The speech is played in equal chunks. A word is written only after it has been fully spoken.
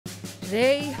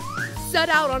They set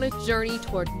out on a journey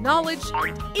toward knowledge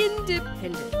and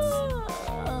independence.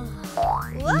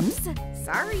 Whoops,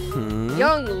 sorry.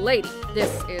 Young lady,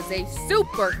 this is a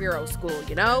superhero school,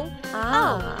 you know?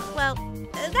 Oh, well,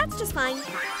 that's just fine.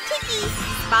 Tiki,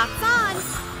 spots on.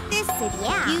 This city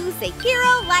use a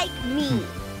hero like me.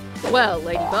 Well,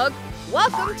 Ladybug,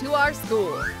 welcome to our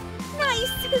school.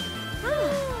 Nice.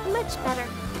 Much better.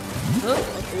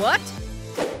 What?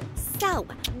 So,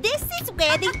 this is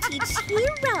where they teach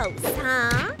heroes,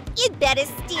 huh? You'd better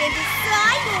stand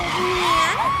aside, old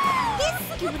man. This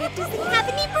scooter doesn't have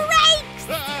any brakes.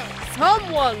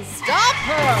 Someone stop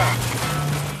her!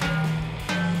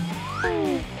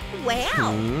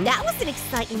 Wow, that was an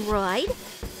exciting ride.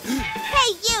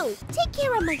 Hey, you, take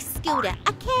care of my scooter,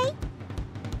 okay?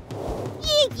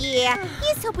 Yeah,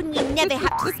 here's hoping we never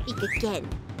have to speak again.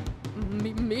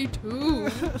 Me too.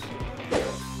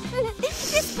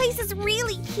 This place is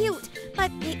really cute, but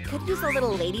it could use a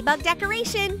little ladybug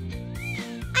decoration.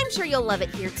 I'm sure you'll love it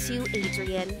here too,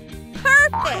 Adrian.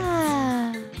 Perfect!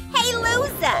 Hey,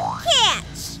 loser,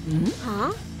 catch!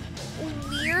 Huh?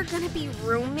 We're gonna be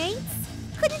roommates?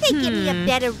 Couldn't they give me a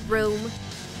better room?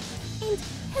 And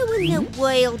who in the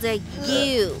world are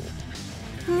you?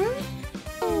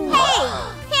 Hey,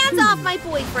 hands off my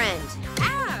boyfriend.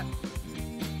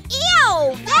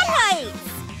 Ew, that hurts!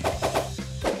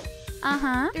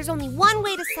 There's only one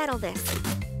way to settle this.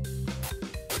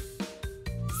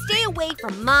 Stay away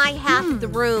from my half of the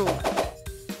room.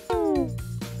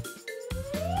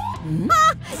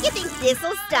 You think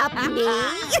this'll stop me?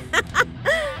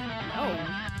 No.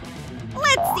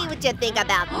 Let's see what you think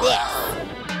about this.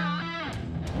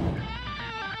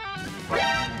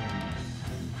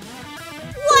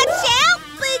 Watch out,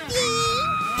 buddy!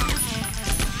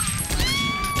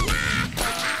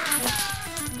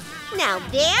 Now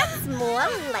that's more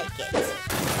like it.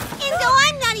 And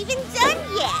I'm not even done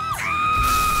yet.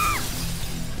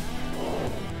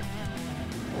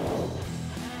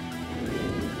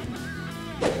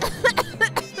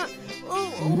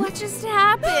 What just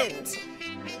happened?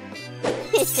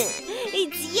 It's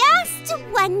just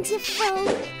wonderful.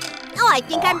 Oh, I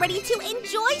think I'm ready to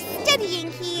enjoy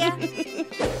studying here.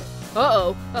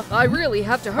 Uh-oh, I really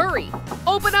have to hurry.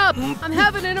 Open up! I'm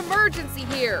having an emergency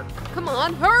here. Come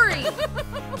on, hurry!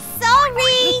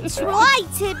 Sorry, try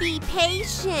to be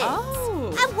patient.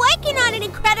 I'm working on an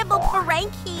incredible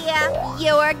prank here.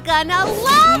 You're gonna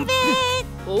love it.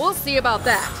 Well, we'll see about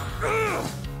that.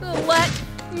 Let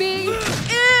me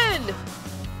in!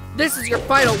 This is your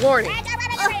final warning.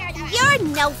 You're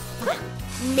no fun,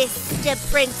 Mr.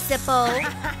 Principal.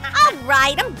 All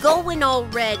right, I'm going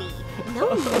already.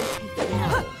 No.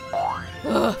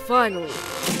 Finally.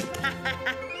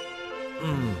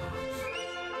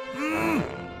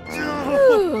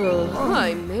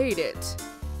 I made it.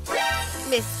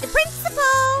 Mr.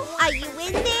 Principal, are you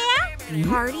in there?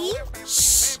 Hardie?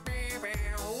 Shh.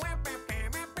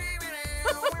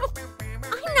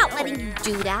 I'm not letting you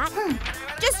do that.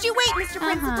 Just you wait, Mr.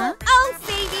 Principal. I'll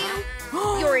save you.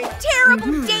 You're in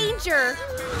terrible danger.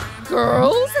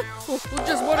 Girls?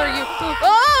 Just what are you?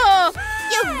 Ah!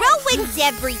 You ruined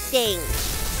everything.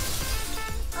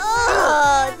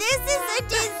 Oh, this is a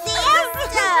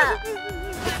disaster.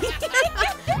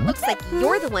 Looks like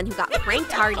you're the one who got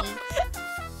pranked, Hardie.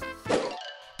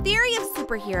 Theory of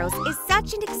Superheroes is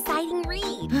such an exciting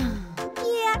read.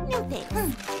 Yeah, no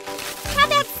thanks. How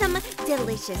about some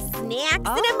delicious snacks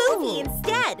and a movie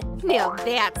instead? Now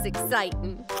that's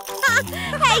exciting.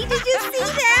 Hey, did you see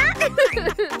that?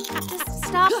 Just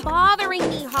stop bothering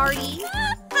me, Hardie.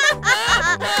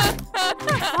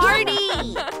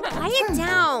 Hardie, quiet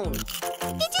down.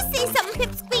 Did you say something,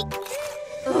 Pipsqueak?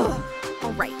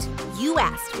 All right, you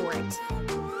asked for it.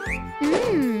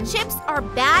 Chips are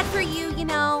bad for you, you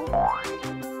know.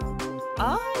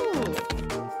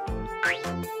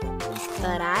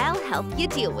 But I'll help you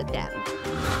deal with them.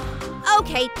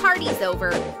 Okay, party's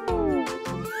over.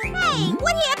 Hey,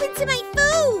 what happened to my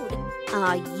food?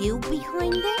 Are you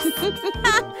behind this?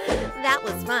 That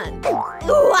was fun.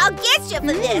 Ooh, I'll get you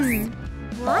for this.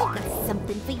 Well, I got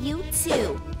something for you,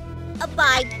 too.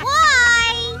 Bye-bye.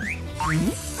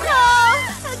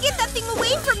 No, get that thing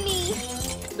away from me.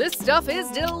 This stuff is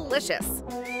delicious.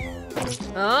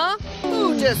 Huh?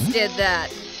 Who just did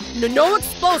that? No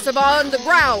explosive on the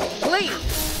ground, please.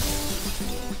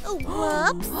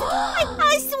 Whoops.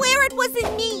 I swear it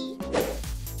wasn't me.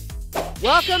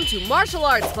 Welcome to martial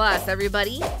arts class,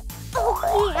 everybody.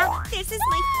 Oh, yeah, this is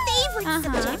my favorite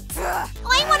subject.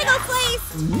 I want to go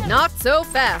place. Not so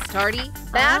fast, Hardie.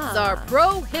 Bats are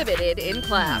prohibited in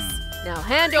class. Now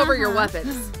hand over your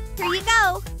weapons. Here you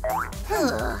go.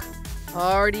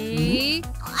 Hardie.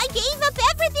 I gave him up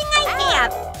everything I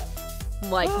have.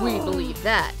 Like we believe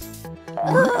that.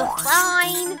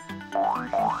 Fine.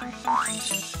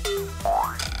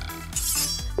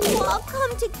 Oh, I'll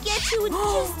come to get you in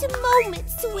just a moment,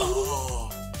 sweetie.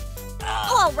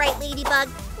 All right, Ladybug,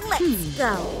 let's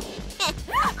go.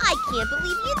 I can't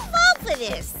believe you'd fall for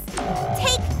this.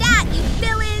 Take that, you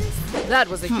villains! That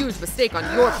was a huge mistake on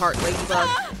your part, Ladybug.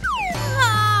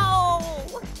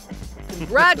 Oh!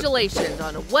 Congratulations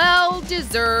on a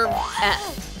well-deserved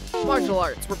F. Martial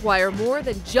arts require more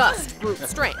than just brute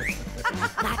strength.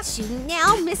 Got you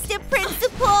now, Mr.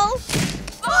 Principal.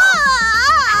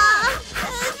 Ah!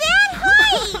 That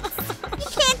hurts! You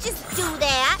can't just do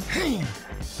that.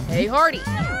 Hey, Hardie,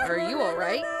 are you all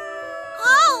right?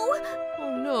 Oh!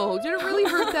 Oh no, did it really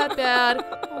hurt that bad?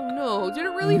 Oh no, did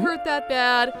it really hurt that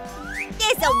bad?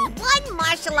 There's only one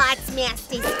martial arts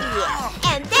master here,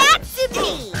 and that's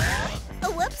me.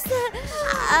 Oh, whoops.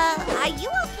 Are you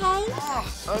okay?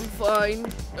 I'm fine,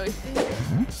 I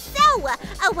think. So,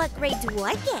 what grade do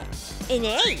I get? An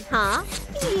A, huh?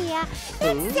 Yeah,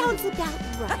 that sounds about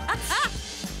right.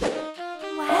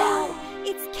 Wow,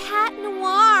 it's Cat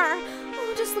Noir.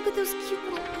 Oh, just look at those cute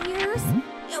little ears.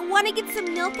 Want to get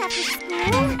some milk after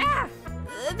school?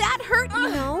 That hurt, you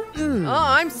know. Oh,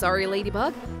 I'm sorry,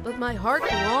 Ladybug, but my heart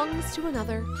belongs to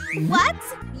another. What?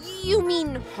 You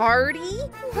mean Hardie?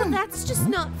 Well, that's just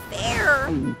not fair.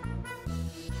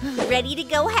 Ready to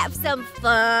go have some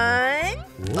fun?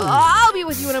 I'll be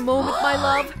with you in a moment, my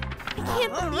love. I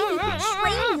can't believe you could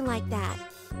train me like that.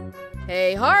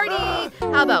 Hey, Hardie,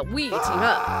 how about we team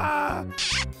up?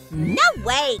 No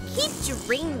way! Keep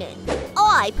dreaming.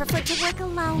 I prefer to work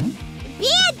alone.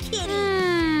 Bad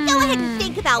kitty! Go ahead and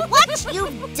think about what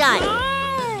you've done.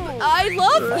 I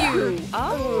love you.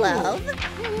 Love?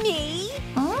 Me?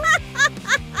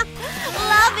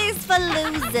 Love is for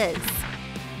losers.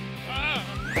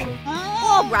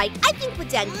 All right, I think we're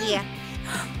done here.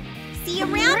 See you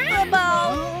around, Bobo.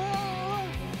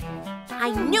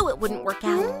 I knew it wouldn't work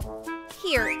out.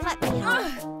 Here, let me help.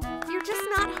 You're just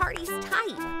not Hardie's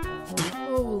type.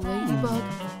 Oh, Ladybug,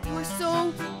 you are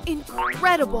so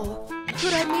incredible.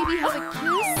 Could I maybe have a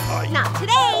kiss? Not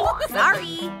today.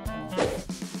 Sorry.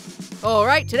 All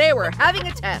right, today we're having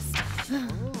a test.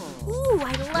 Ooh,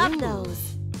 I love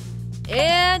those.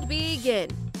 And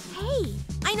begin. Hey,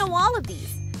 I know all of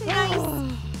these. I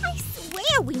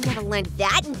swear we never learned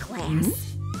that in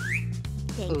class.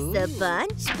 Thanks a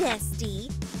bunch,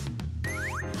 bestie.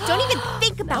 Don't even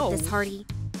think about this, Hardie.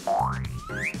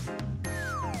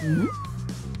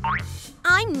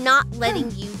 I'm not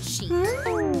letting you cheat.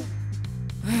 Ugh,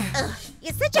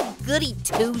 you're such a goody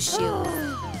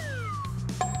two-shoes.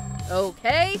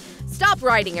 Okay, stop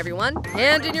writing, everyone.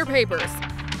 Hand in your papers.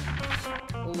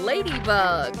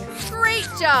 Ladybug, great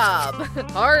job.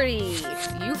 Hardie,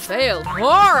 you failed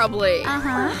horribly.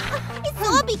 It's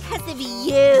all because of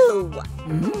you.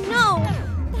 No,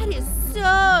 that is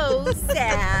so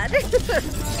sad.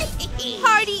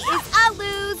 Hardie is a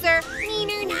loser.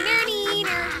 Neener, neener,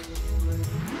 neener.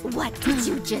 What did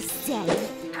you just say?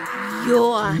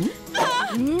 You're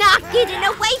not getting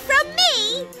away from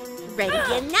me. Ready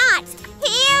or not,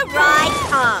 here I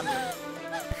come.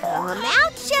 Come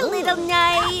out, you little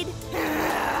nade.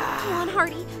 Come on,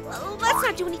 Hardie. Let's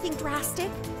not do anything drastic.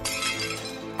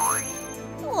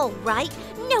 All right,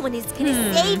 no one is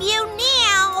gonna save you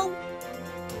now.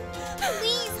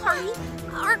 Please, Hardie,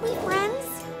 aren't we friends?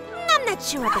 I'm not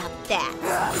sure about that.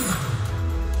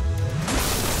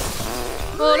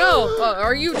 Oh no,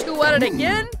 are you two at it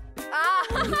again?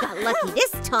 You got lucky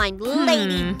this time,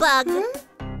 Ladybug.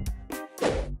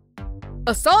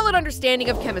 A solid understanding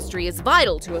of chemistry is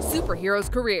vital to a superhero's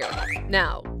career.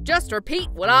 Now, just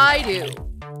repeat what I do.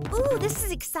 Ooh, this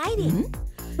is exciting.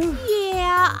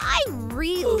 Yeah, I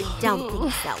really don't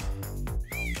think so.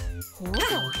 Hold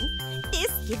on.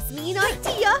 This gives me an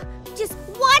idea. Just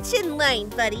watch and learn,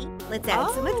 buddy. Let's add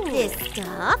some of this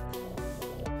stuff.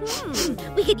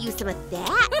 We could use some of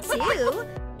that, too.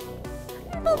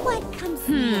 But what comes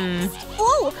next?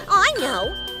 Oh, I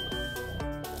know.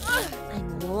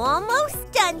 I'm almost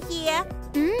done here.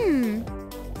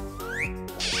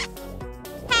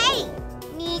 Hey,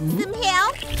 need some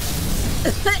help?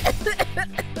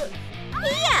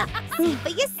 Here, see for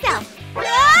yourself.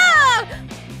 Ah!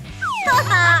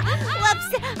 Whoops,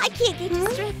 I can't get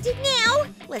distracted now.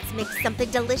 Let's make something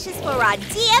delicious for our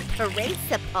dear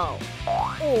principal.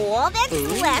 All that's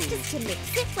left is to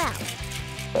mix it well.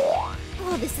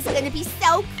 Oh, this is gonna be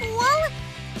so cool.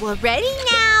 We're ready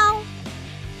now.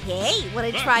 Hey,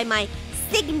 wanna try my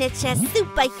signature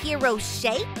superhero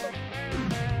shake?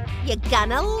 You're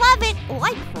gonna love it, oh,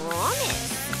 I promise.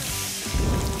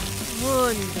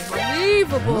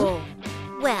 Unbelievable.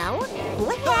 Well, go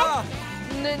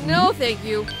ahead. No, thank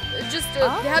you. Just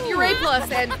have your A+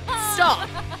 and stop.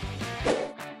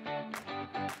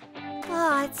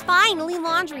 Oh, it's finally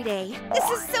laundry day. This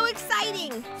is so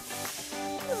exciting.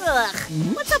 Ugh,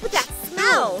 what's up with that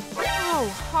smell?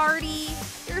 Oh, Hardie,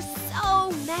 you're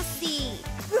so messy.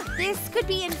 This could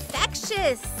be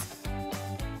infectious.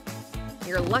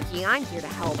 You're lucky I'm here to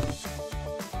help.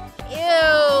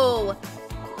 Ew.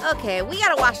 Okay, we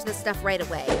gotta wash this stuff right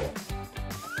away.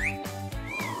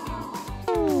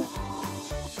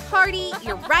 Hardie,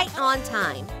 you're right on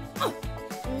time.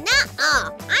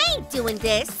 Nuh-uh, I ain't doing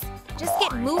this. Just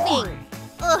get moving.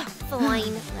 Ugh,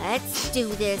 fine, let's do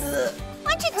this.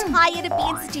 Aren't you tired of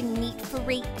being such a neat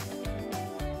freak?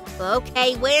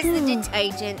 Okay, where's the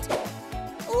detergent?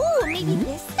 Ooh, maybe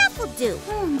this stuff will do.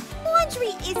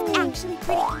 Laundry is actually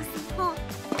pretty easy, huh?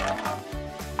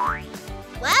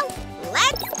 Well,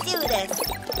 let's do this.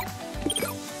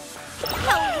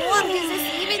 How long does this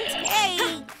even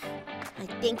take? I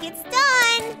think it's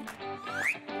done.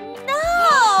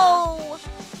 No!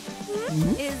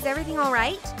 Is everything all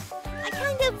right? I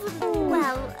kind of,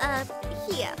 well,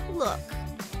 here, look.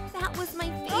 That was my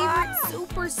favorite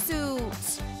super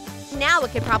suit. Now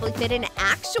it could probably fit an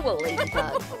actual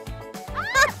ladybug.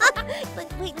 But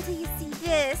wait until you see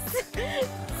this.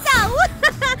 So,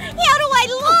 how do I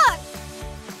look?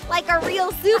 Like a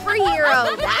real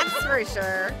superhero, that's for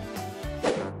sure.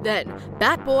 Then,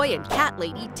 Batboy and Cat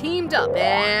Lady teamed up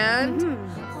and...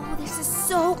 Oh, this is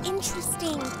so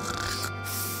interesting.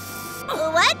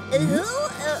 What?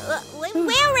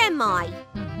 Where am I?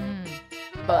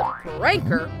 But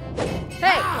Pranker...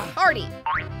 Hey, Hardie!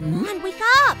 Come on, wake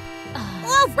up.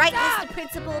 All right, Mr.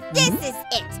 Principal, this is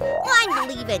it. I'm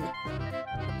leaving.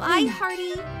 Bye,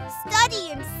 Hardie.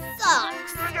 Studying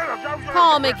sucks.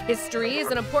 Comic history is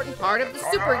an important part of the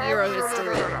superhero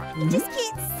history. I just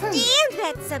can't stand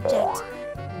that subject.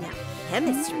 Now,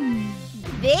 chemistry.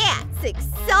 That's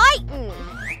exciting.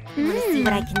 Wanna see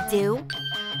what I can do?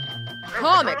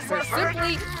 Comics are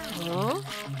simply... Huh?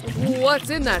 What's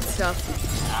in that stuff?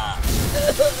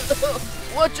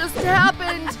 What just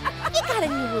happened? You got a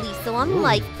new lease on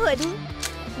life, Puddin'.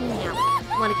 Now,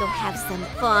 wanna go have some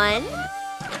fun?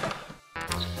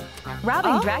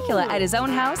 Robbing Dracula at his own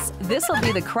house? This'll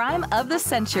be the crime of the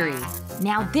century.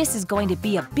 Now this is going to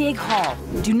be a big haul.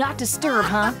 Do not disturb,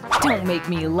 huh? Don't make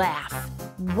me laugh.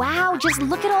 Wow, just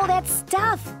look at all that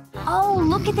stuff. Oh,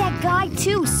 look at that guy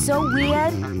too, so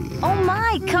weird. Oh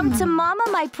my, come to mama,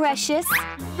 my precious.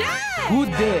 Who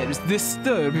dares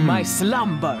disturb my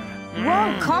slumber?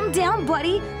 Whoa, calm down,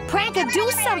 buddy. Pranker, do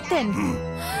something.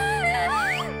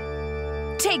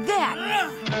 Take that!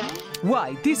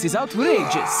 Why, this is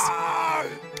outrageous!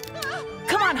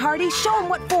 Come on, Hardie, show him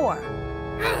what for!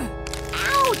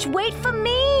 Ouch, wait for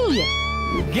me!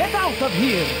 Get out of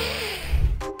here!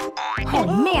 Oh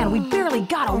man, we barely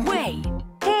got away!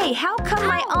 Hey, how come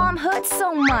my arm hurts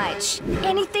so much?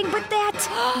 Anything but that?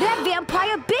 That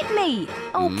vampire bit me!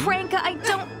 Oh, Pranker,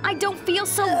 I don't feel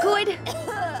so good.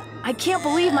 I can't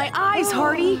believe my eyes,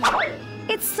 Hardie!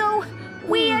 It's so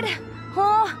weird.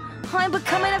 Oh, I'm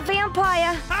becoming a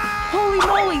vampire. Holy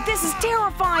moly, this is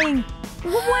terrifying!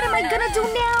 What am I gonna do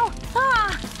now?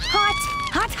 Ah, hot,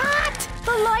 hot, hot!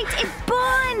 The light, it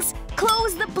burns!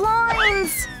 Close the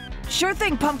blinds! Sure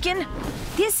thing, Pumpkin.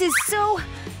 This is so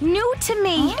new to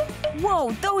me.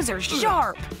 Whoa, those are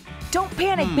sharp! Don't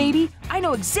panic, baby. I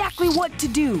know exactly what to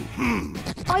do.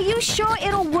 Are you sure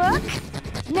it'll work?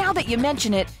 Now that you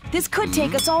mention it, this could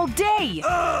take us all day.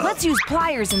 Let's use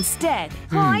pliers instead.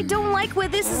 Oh, I don't like where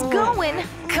this is going.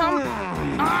 Come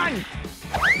on!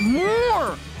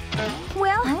 More!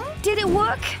 Well, did it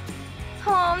work?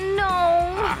 Oh, no.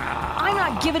 I'm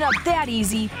not giving up that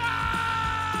easy.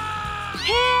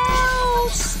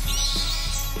 Help!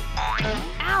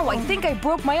 Ow, I think I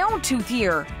broke my own tooth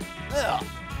here.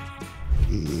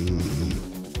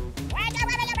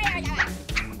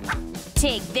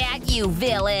 Take that, you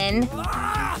villain.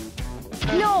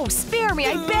 No, spare me,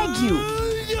 I beg you.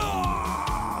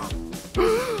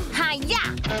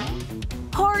 Hi-ya!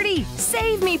 Hardie,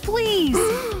 save me, please.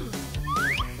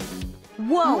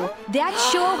 Whoa, that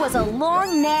sure was a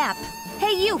long nap.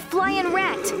 Hey, you flying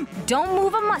rat, don't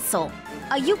move a muscle.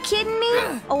 Are you kidding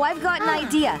me? Oh, I've got an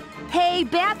idea. Hey,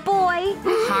 Bat Boy.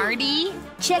 Hardie,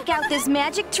 check out this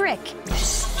magic trick.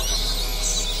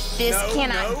 This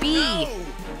cannot be.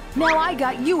 Now I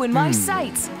got you in my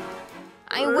sights.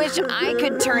 I wish I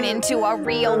could turn into a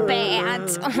real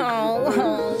bat.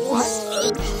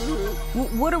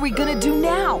 What are we gonna do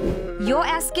now? You're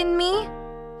asking me?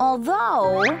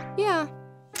 Although… Yeah.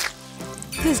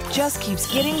 This just keeps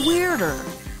getting weirder.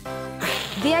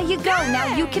 There you go,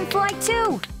 now you can fly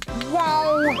too.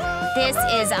 Whoa, this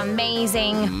is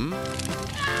amazing.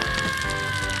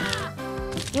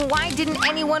 Why didn't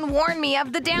anyone warn me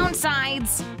of the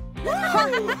downsides?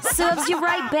 Serves you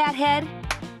right, Bathead.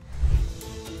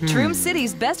 Troom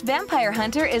City's best vampire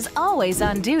hunter is always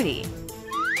on duty.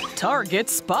 Target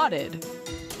spotted.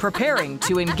 Preparing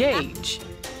to engage.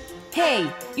 Hey,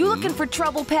 you looking for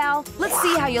trouble, pal? Let's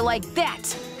see how you like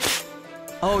that.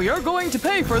 Oh, you're going to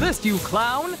pay for this, you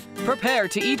clown! Prepare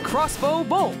to eat crossbow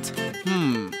bolt.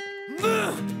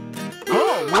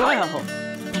 Oh, well.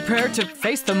 Prepare to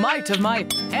face the might of my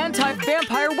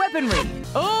anti-vampire weaponry.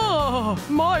 Oh,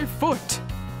 my foot!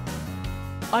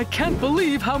 I can't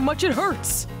believe how much it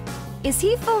hurts! Is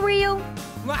he for real?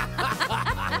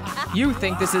 You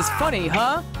think this is funny,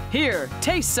 huh? Here,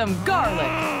 taste some garlic.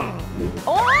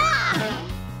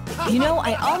 Oh! You know,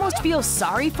 I almost feel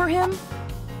sorry for him.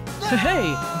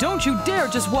 Hey, don't you dare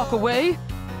just walk away.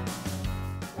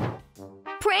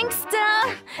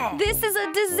 Prankster! This is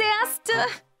a disaster!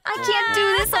 I can't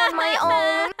do this on my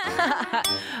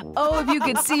own! Oh, if you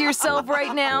could see yourself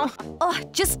right now. Oh,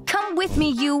 just come with me,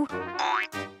 you!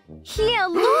 Here,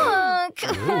 look!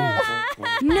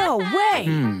 No way!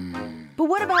 But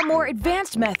what about more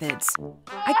advanced methods?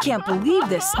 I can't believe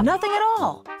this, nothing at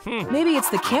all. Maybe it's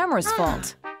the camera's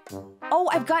fault. Oh,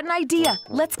 I've got an idea,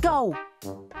 let's go.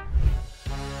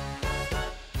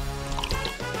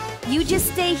 You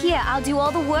just stay here, I'll do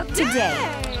all the work today.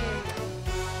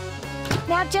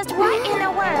 Now just what in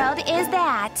the world is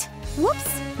that?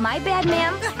 Whoops, my bad,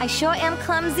 ma'am. I sure am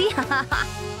clumsy.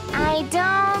 I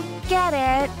don't get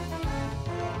it.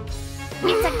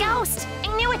 It's a ghost!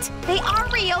 I knew it! They are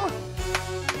real!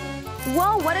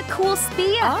 Whoa, what a cool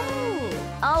spear!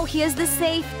 Oh, here's the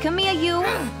safe. Come here, you.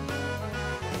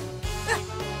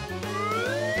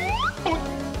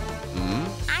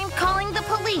 I'm calling the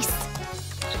police.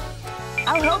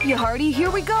 I'll help you, Hardie.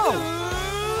 Here we go.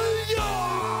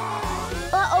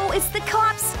 Uh-oh, it's the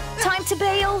cops. Time to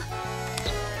bail.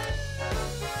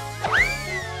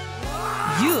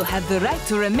 You have the right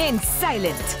to remain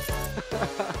silent.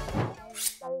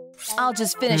 I'll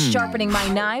just finish sharpening my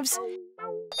knives.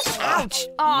 Ouch!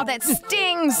 Oh, that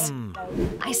stings!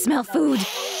 I smell food.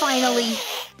 Finally.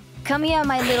 Come here,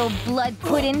 my little blood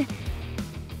pudding.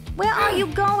 Where are you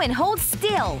going? Hold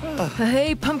still.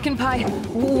 Hey, pumpkin pie,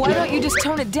 why don't you just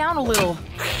tone it down a little?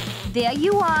 There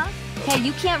you are. Hey,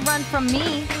 you can't run from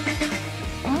me.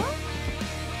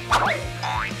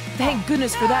 Thank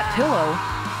goodness for that pillow.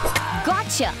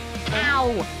 Gotcha.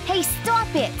 Ow. Hey, stop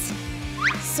it.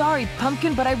 Sorry,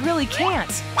 pumpkin, but I really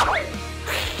can't.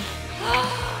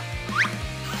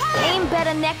 Aim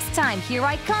better next time. Here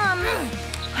I come.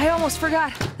 I almost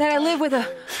forgot that I live with a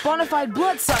bona fide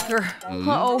bloodsucker.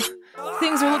 Uh-oh,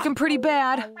 things are looking pretty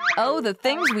bad. Oh, the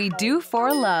things we do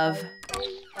for love.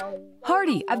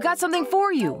 Hardie, I've got something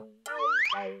for you.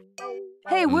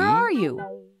 Hey, where are you?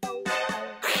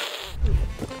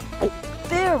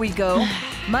 There we go.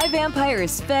 My vampire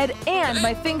is fed and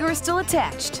my finger is still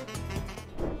attached.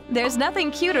 There's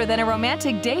nothing cuter than a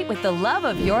romantic date with the love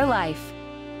of your life.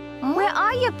 Where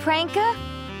are you, Pranker?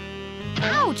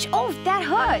 Ouch! Oh, that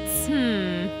hurts.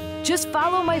 Just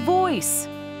follow my voice.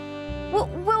 Well,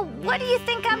 what do you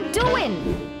think I'm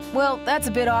doing? Well, that's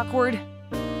a bit awkward.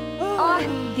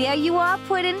 Oh, there you are,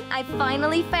 Puddin'. I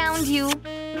finally found you.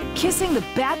 Kissing the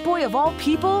bad boy of all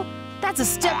people? That's a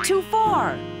step too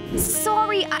far.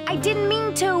 Sorry, I didn't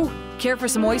mean to. Care for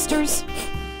some oysters?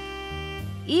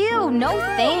 Ew, no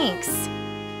thanks.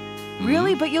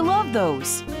 Really? But you love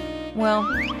those. Well,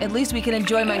 at least we can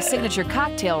enjoy my signature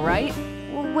cocktail, right?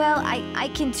 Well, I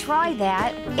can try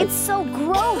that. It's so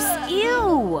gross.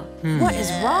 Ew. What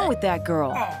is wrong with that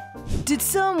girl? Did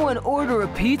someone order a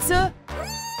pizza?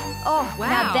 Oh, wow.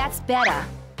 Now that's better.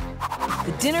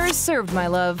 The dinner is served, my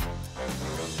love.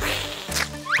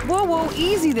 Whoa, whoa,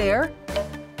 easy there.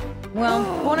 Well,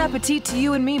 bon appetit to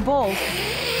you and me both.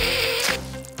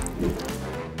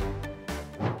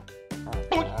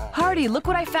 Hardie, look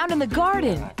what I found in the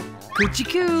garden. Coochie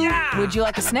coo. Yeah. Would you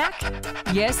like a snack?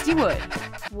 Yes, you would.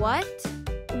 What?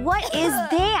 What is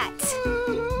that?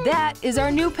 That is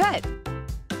our new pet.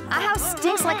 Our house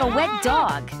stinks like a wet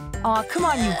dog. Aw, come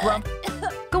on, you grump.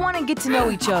 Go on and get to know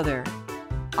each other.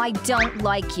 I don't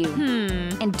like you.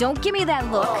 And don't give me that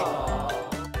look.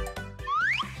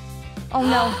 Oh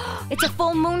no, it's a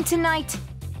full moon tonight.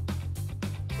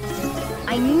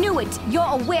 I knew it! You're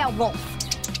a werewolf!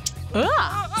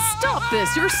 Ah! Stop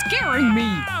this! You're scaring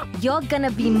me! You're gonna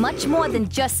be much more than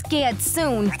just scared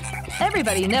soon.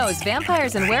 Everybody knows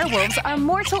vampires and werewolves are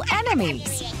mortal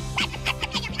enemies.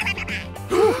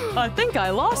 I think I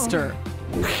lost her.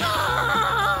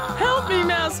 Help Help me,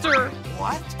 Master!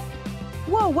 What?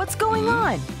 Whoa, what's going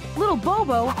on? Little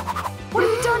Bobo, what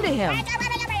have you done to him?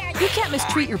 You can't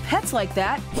mistreat your pets like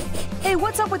that. Hey,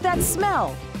 what's up with that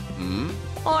smell?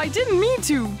 Oh, I didn't mean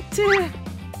to.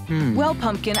 Well,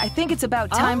 Pumpkin, I think it's about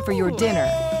time for your dinner.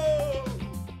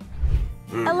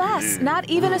 Alas, not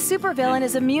even a supervillain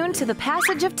is immune to the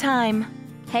passage of time.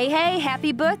 Hey, hey,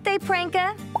 happy birthday,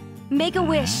 Pranka. Make a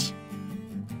wish.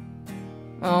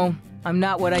 Oh, I'm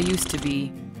not what I used to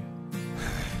be.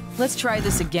 Let's try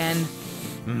this again.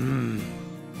 Come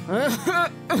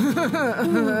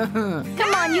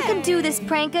on, you can do this,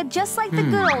 Pranka, just like the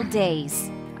good old days.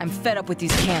 I'm fed up with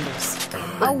these candles.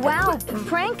 Oh, wow,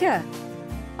 Pranka.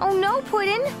 Oh, no,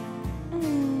 Puddin'.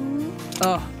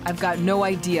 Oh, I've got no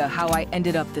idea how I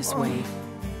ended up this way.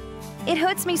 It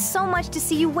hurts me so much to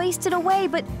see you wasted away,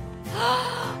 but...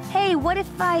 Hey, what if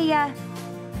I,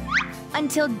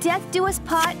 Until death do us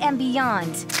part and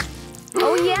beyond.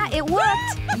 Oh yeah, it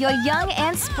worked! You're young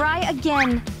and spry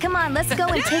again. Come on, let's go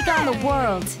and take on the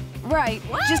world. Right,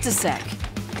 just a sec.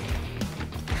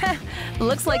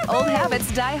 Looks like old habits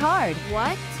die hard.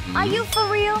 What? Are you for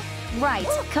real? Right,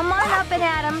 come on up and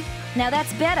at 'em. Now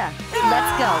that's better.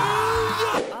 Let's go.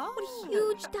 What a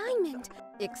huge diamond.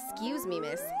 Excuse me,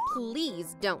 miss.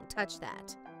 Please don't touch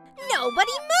that.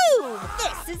 Nobody move!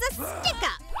 This is a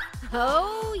stick-up!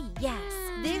 Oh, yes.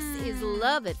 This is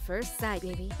love at first sight,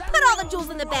 baby. Put all the jewels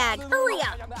in the bag! Hurry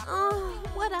up! Oh,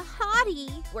 what a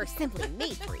hottie! We're simply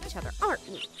made for each other, aren't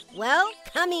we? Well,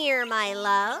 come here, my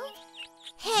love.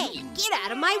 Hey, get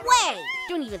out of my way!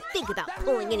 Don't even think about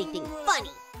pulling anything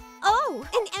funny. Oh,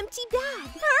 an empty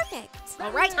bag. Perfect.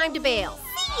 All right, time to bail.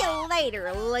 See you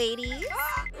later, ladies.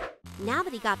 Now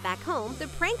that he got back home, the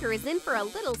pranker is in for a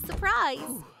little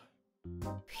surprise.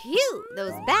 Phew,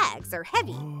 those bags are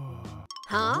heavy.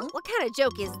 Huh? What kind of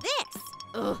joke is this?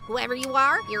 Ugh, whoever you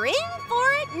are, you're in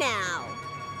for it now.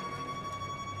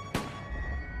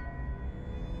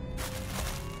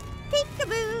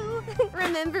 Peekaboo!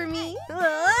 Remember me?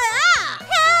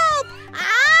 Help!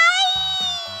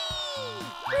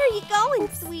 Where are you going,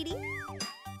 sweetie?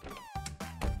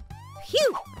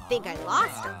 Phew! Think I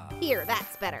lost her. Here,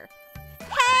 that's better.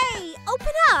 Hey!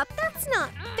 Open up! That's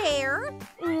not fair!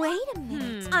 Wait a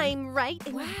minute. I'm right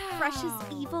in Crush's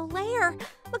evil lair.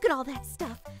 Look at all that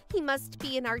stuff. He must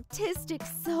be an artistic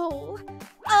soul.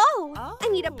 Oh! I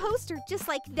need a poster just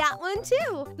like that one,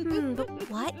 too. But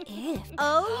what if?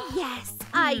 Oh, yes.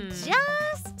 I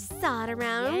just saw it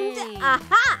around. Yay.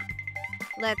 Aha!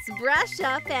 Let's brush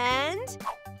up and...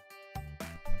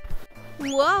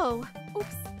 Whoa!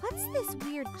 Oops. What's this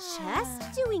weird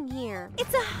chest doing here?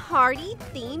 It's a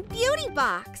Hardie-themed beauty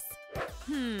box.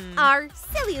 Our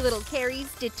silly little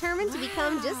Carrie's determined to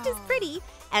become just as pretty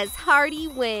as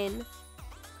Hardie Win.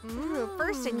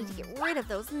 First, I need to get rid of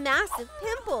those massive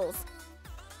pimples.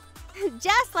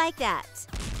 Just like that.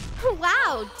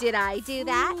 Wow, did I do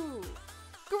that?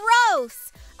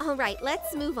 Gross! All right,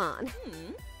 let's move on.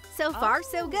 So far,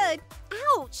 so good.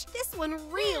 Ouch, this one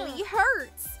really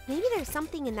hurts. Maybe there's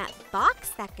something in that box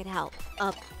that could help.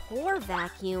 A pore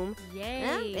vacuum.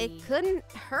 Yay. It couldn't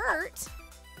hurt.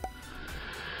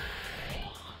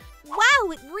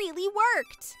 Wow, it really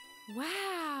worked.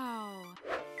 Wow.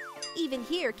 Even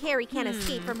here, Carrie can't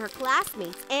escape from her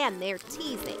classmates and their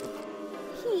teasing.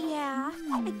 Yeah,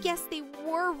 I guess they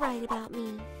were right about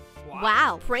me.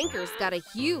 Wow, Pranker's got a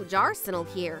huge arsenal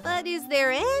here. But is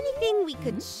there anything we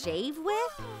could shave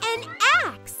with? An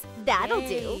axe! That'll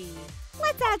do.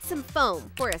 Let's add some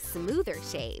foam for a smoother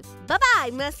shave.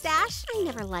 Bye-bye, mustache. I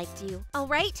never liked you. All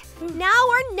right, now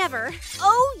or never.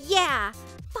 Oh, yeah.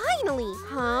 Finally,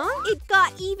 huh? It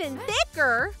got even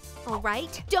thicker. All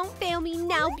right, don't fail me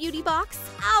now, beauty box.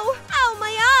 Ow, ow,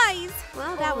 my eyes.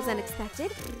 Well, that was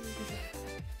unexpected.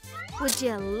 Would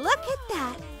you look at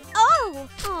that? Oh,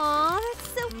 aw, that's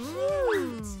so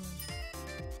cute.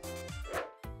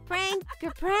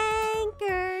 Pranker,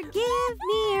 pranker, give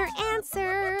me your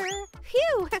answer.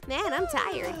 Phew, man, I'm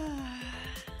tired.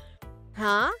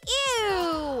 Huh?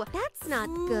 Ew, that's not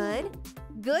good.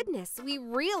 Goodness, we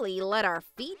really let our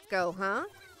feet go, huh?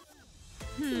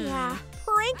 Yeah,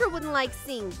 Pranker wouldn't like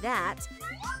seeing that.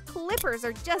 Clippers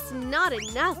are just not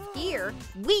enough here.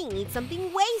 We need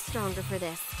something way stronger for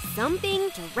this. Something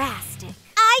drastic.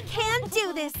 I can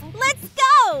do this. Let's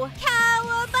go!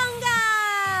 Cowabunga!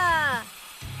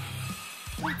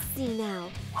 Let's see now.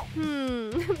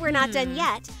 We're not done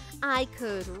yet. I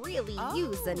could really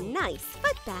use a nice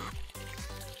foot bath.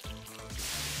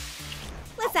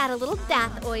 Let's add a little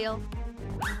bath oil.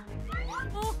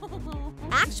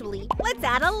 Actually, let's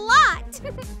add a lot.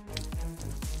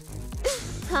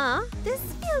 Huh? This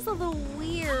feels a little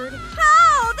weird.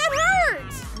 Ow, that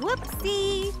hurt!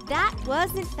 Whoopsie, that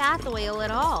wasn't bath oil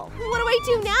at all. What do I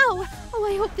do now? Oh,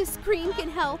 I hope this cream can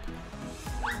help.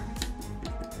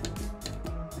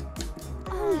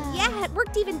 Oh yeah, it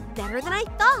worked even better than I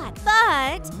thought.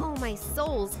 But, oh, my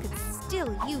soles could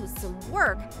still use some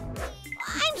work.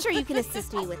 I'm sure you can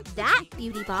assist me with that,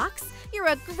 beauty box. You're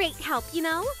a great help, you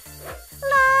know.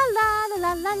 La la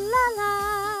la la la la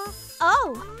la.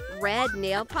 Oh, red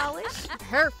nail polish?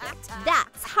 Perfect.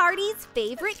 That's Hardie's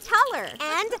favorite color.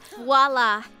 And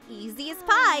voila, easy as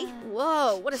pie.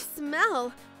 Whoa, what a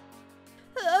smell.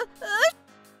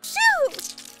 Shoo!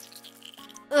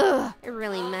 Ugh, I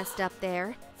really messed up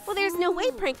there. Well, there's no way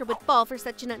Pranker would fall for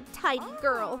such an untidy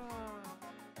girl.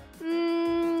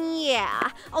 Yeah,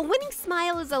 a winning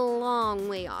smile is a long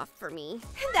way off for me.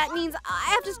 That means I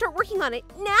have to start working on it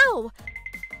now.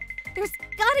 There's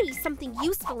gotta be something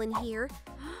useful in here.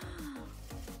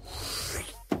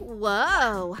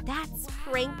 Whoa, that's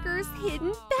Pranker's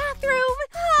hidden bathroom.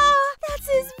 Oh, that's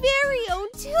his very own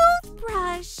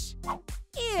toothbrush.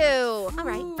 Ew. All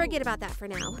right, forget about that for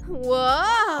now.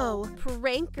 Whoa,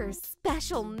 Pranker's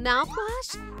special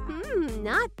mouthwash?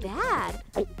 Not bad.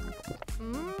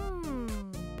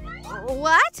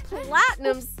 What?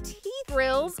 Platinum's teeth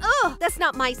frills? Ugh, that's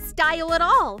not my style at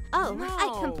all. Oh, no.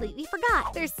 I completely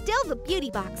forgot. There's still the beauty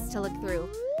box to look through.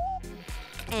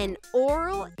 An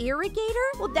oral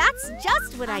irrigator? Well, that's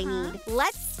just what I need.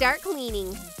 Let's start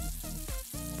cleaning.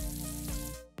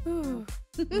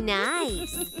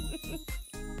 Nice.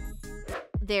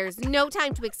 There's no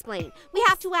time to explain. We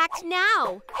have to act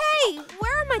now. Hey,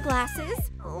 where are my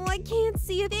glasses? Oh, I can't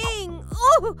see a thing.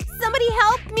 Oh, somebody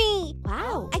help me.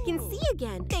 Wow, I can see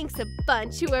again. Thanks a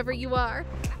bunch, whoever you are.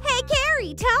 Hey,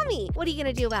 Carrie, tell me, what are you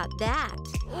gonna do about that?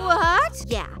 What?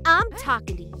 Yeah, I'm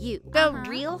talking to you. The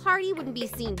real Hardie wouldn't be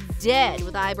seen dead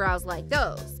with eyebrows like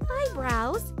those.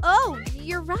 Eyebrows? Oh,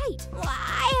 you're right. Well,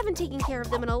 I haven't taken care of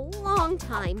them in a long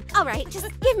time. All right, just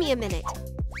give me a minute.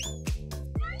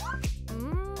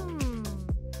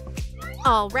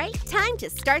 All right, time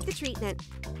to start the treatment.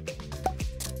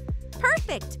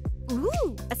 Perfect.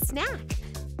 Ooh, a snack.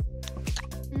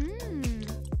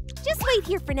 Just wait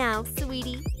here for now,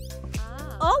 sweetie.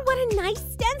 Oh, what a nice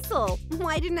stencil.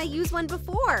 Why didn't I use one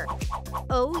before?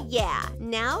 Oh yeah,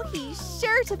 now he's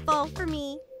sure to fall for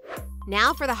me.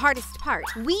 Now for the hardest part.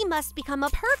 We must become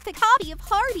a perfect copy of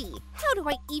Hardie. How do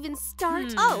I even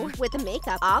start? Oh, with the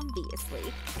makeup,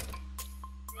 obviously.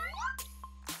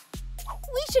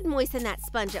 We should moisten that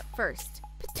sponge up first.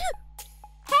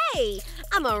 Hey,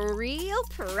 I'm a real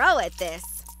pro at this.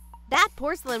 That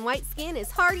porcelain white skin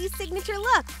is Hardie's signature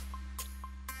look.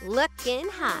 Looking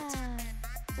hot.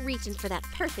 Reaching for that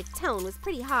perfect tone was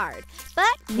pretty hard,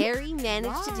 but Carrie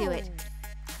managed to do it.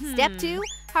 Step 2,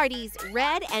 Hardie's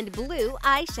red and blue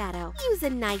eyeshadow. Use a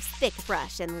nice thick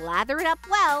brush and lather it up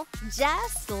well,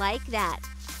 just like that.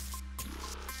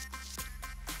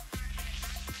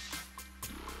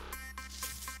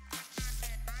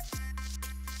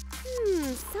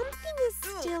 Something is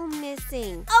still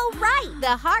missing. Oh, right,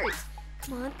 the heart.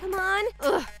 Come on, come on.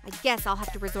 Ugh, I guess I'll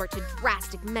have to resort to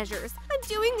drastic measures. I'm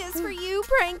doing this for you,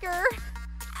 Pranker.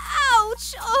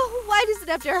 Ouch! Oh, why does it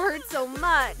have to hurt so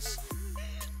much?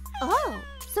 Oh,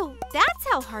 so that's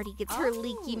how Hardie gets her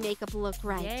leaky makeup look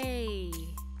right. Yay.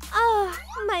 Oh,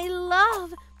 my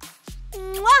love.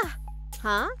 Mwah!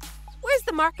 Huh? Where's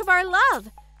the mark of our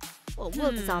love? Well,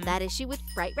 we'll solve that issue with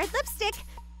bright red lipstick.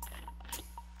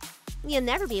 You'll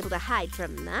never be able to hide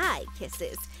from my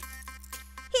kisses.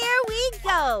 Here we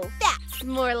go. That's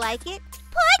more like it.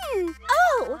 Puddin'!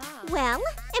 Oh, well,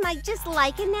 am I just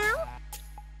liking now?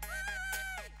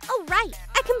 Oh, right.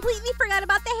 I completely forgot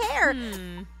about the hair.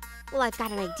 Well, I've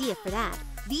got an idea for that.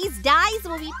 These dyes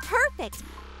will be perfect.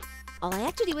 All I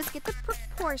have to do is get the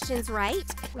proportions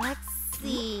right. Let's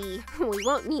see. We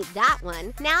won't need that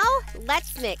one. Now,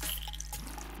 let's mix.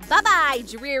 Bye-bye,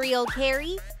 dreary old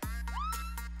Carrie.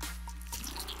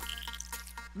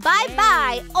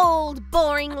 Bye-bye, old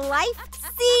boring life.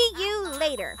 See you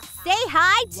later. Say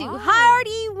hi to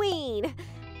Hardie Win.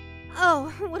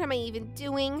 Oh, what am I even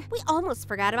doing? We almost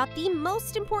forgot about the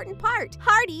most important part,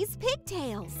 Hardie's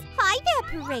pigtails. Hi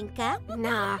there, Pranker.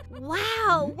 Nah.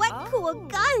 Wow, what cool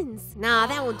guns. Nah,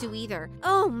 that won't do either.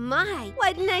 Oh my,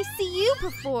 why didn't I see you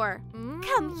before?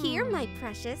 Come here, my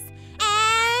precious.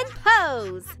 And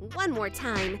pose. One more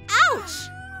time. Ouch!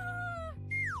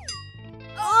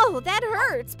 Oh, that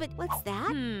hurts, but what's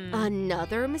that?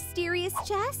 Another mysterious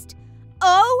chest?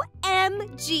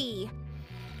 OMG!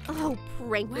 Oh,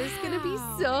 Pranker's gonna be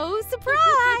so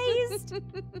surprised!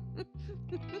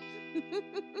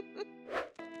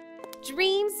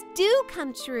 Dreams do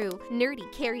come true.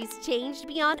 Nerdy Carrie's changed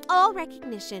beyond all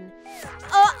recognition.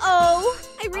 Uh-oh!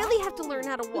 I really have to learn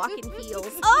how to walk in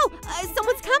heels. Oh,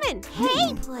 someone's coming.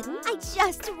 Hey, Puddin', I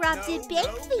just rubbed it big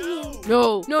for you.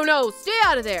 No, stay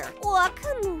out of there. Oh,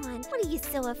 come on. What are you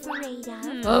so afraid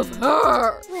of? Of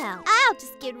her. Well, I'll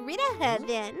just get rid of her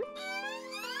then.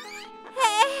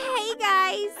 Hey,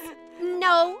 guys.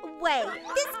 No way.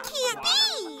 This can't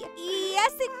be.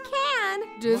 Yes, it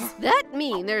can. Does that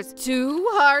mean there's 2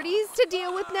 Hardies to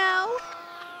deal with now?